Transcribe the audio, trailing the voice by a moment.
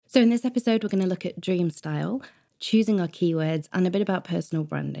So in this episode, we're going to look at dream style, choosing our keywords, and a bit about personal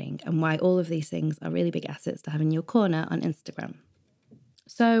branding and why all of these things are really big assets to have in your corner on Instagram.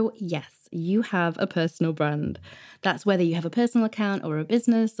 So yes, you have a personal brand. That's whether you have a personal account or a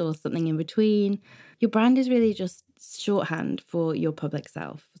business or something in between. Your brand is really just shorthand for your public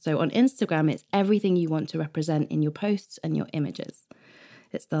self. So on Instagram, it's everything you want to represent in your posts and your images.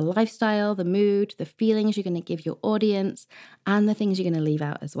 It's the lifestyle, the mood, the feelings you're going to give your audience, and the things you're going to leave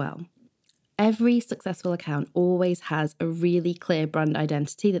out as well. Every successful account always has a really clear brand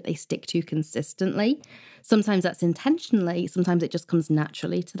identity that they stick to consistently. Sometimes that's intentionally, sometimes it just comes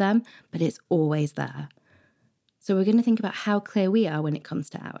naturally to them, but it's always there. So we're going to think about how clear we are when it comes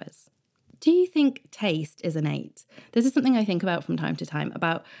to ours. Do you think taste is innate? This is something I think about from time to time,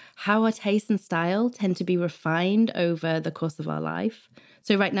 about how our taste and style tend to be refined over the course of our life.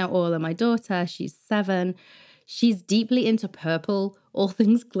 So right now, Orla, my daughter, she's 7. She's deeply into purple, all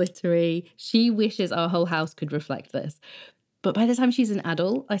things glittery. She wishes our whole house could reflect this. But by the time she's an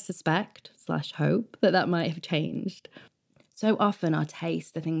adult, I suspect, / hope, that might have changed. So often our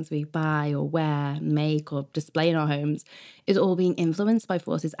taste, the things we buy or wear, make or display in our homes, is all being influenced by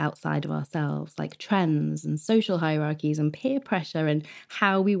forces outside of ourselves, like trends and social hierarchies and peer pressure and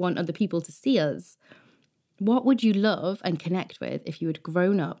how we want other people to see us. What would you love and connect with if you had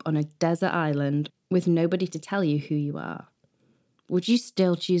grown up on a desert island with nobody to tell you who you are? Would you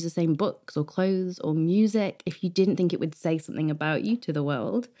still choose the same books or clothes or music if you didn't think it would say something about you to the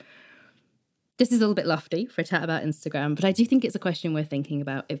world? This is a little bit lofty for a chat about Instagram, but I do think it's a question we're thinking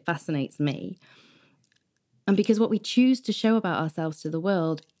about. It fascinates me. And because what we choose to show about ourselves to the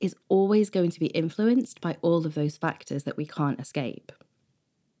world is always going to be influenced by all of those factors that we can't escape.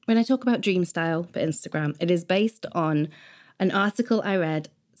 When I talk about dream style for Instagram, it is based on an article I read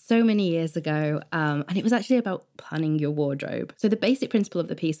so many years ago, and it was actually about planning your wardrobe. So the basic principle of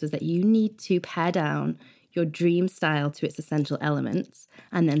the piece was that you need to pare down your dream style to its essential elements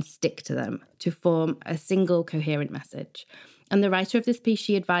and then stick to them to form a single coherent message. And the writer of this piece,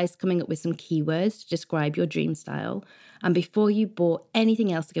 she advised coming up with some keywords to describe your dream style. And before you bought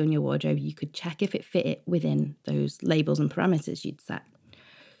anything else to go in your wardrobe, you could check if it fit within those labels and parameters you'd set.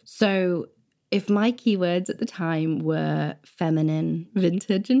 So if my keywords at the time were feminine,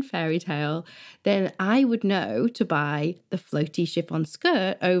 vintage, and fairy tale, then I would know to buy the floaty chiffon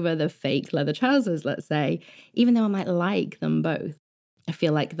skirt over the fake leather trousers, let's say, even though I might like them both. I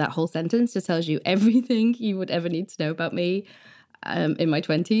feel like that whole sentence just tells you everything you would ever need to know about me in my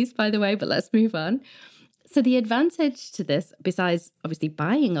 20s, by the way, but let's move on. So the advantage to this, besides obviously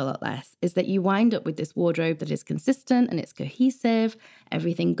buying a lot less, is that you wind up with this wardrobe that is consistent and it's cohesive.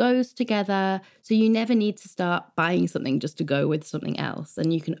 Everything goes together. So you never need to start buying something just to go with something else.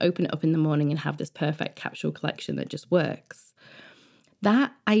 And you can open it up in the morning and have this perfect capsule collection that just works.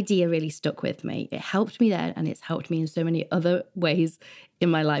 That idea really stuck with me. It helped me then, and it's helped me in so many other ways in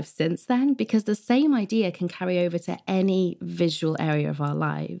my life since then, because the same idea can carry over to any visual area of our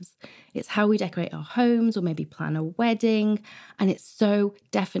lives. It's how we decorate our homes or maybe plan a wedding, and it's so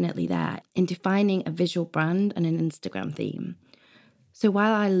definitely there in defining a visual brand and an Instagram theme. So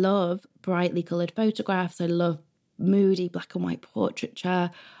while I love brightly coloured photographs, I love moody black and white portraiture,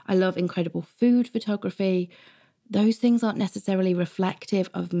 I love incredible food photography, those things aren't necessarily reflective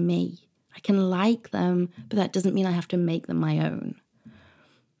of me. I can like them, but that doesn't mean I have to make them my own.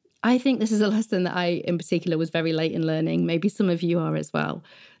 I think this is a lesson that I, in particular, was very late in learning. Maybe some of you are as well.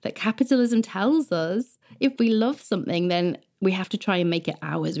 That capitalism tells us if we love something, then we have to try and make it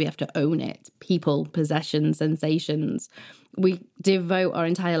ours. We have to own it. People, possessions, sensations. We devote our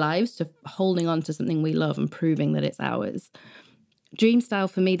entire lives to holding on to something we love and proving that it's ours. Dream style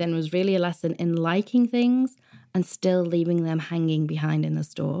for me then was really a lesson in liking things and still leaving them hanging behind in the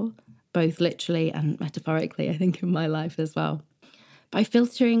store, both literally and metaphorically, I think, in my life as well. By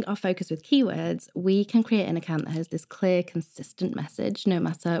filtering our focus with keywords, we can create an account that has this clear, consistent message, no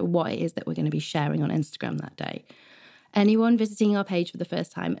matter what it is that we're going to be sharing on Instagram that day. Anyone visiting our page for the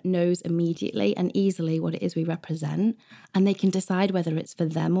first time knows immediately and easily what it is we represent, and they can decide whether it's for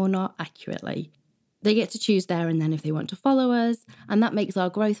them or not accurately. They get to choose there and then if they want to follow us, and that makes our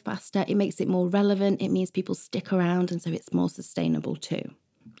growth faster. It makes it more relevant. It means people stick around, and so it's more sustainable too.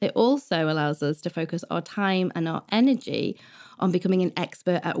 It also allows us to focus our time and our energy on becoming an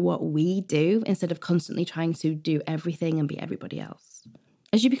expert at what we do instead of constantly trying to do everything and be everybody else.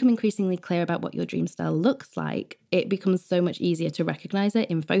 As you become increasingly clear about what your dream style looks like, it becomes so much easier to recognize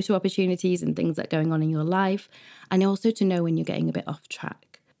it in photo opportunities and things that are going on in your life, and also to know when you're getting a bit off track.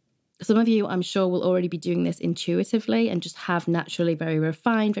 Some of you, I'm sure, will already be doing this intuitively and just have naturally very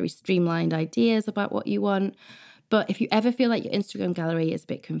refined, very streamlined ideas about what you want. But if you ever feel like your Instagram gallery is a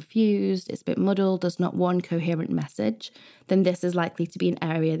bit confused, it's a bit muddled, there's not one coherent message, then this is likely to be an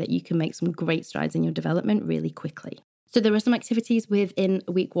area that you can make some great strides in your development really quickly. So there are some activities within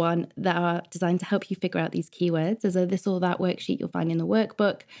week 1 that are designed to help you figure out these keywords. There's a this or that worksheet you'll find in the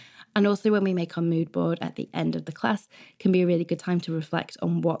workbook. And also when we make our mood board at the end of the class, can be a really good time to reflect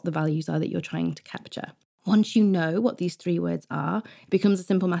on what the values are that you're trying to capture. Once you know what these 3 words are, it becomes a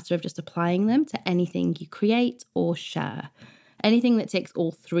simple matter of just applying them to anything you create or share. Anything that ticks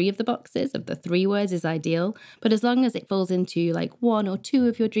all 3 of the boxes of the 3 words is ideal, but as long as it falls into like 1 or 2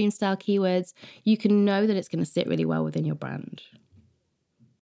 of your dream style keywords, you can know that it's going to sit really well within your brand.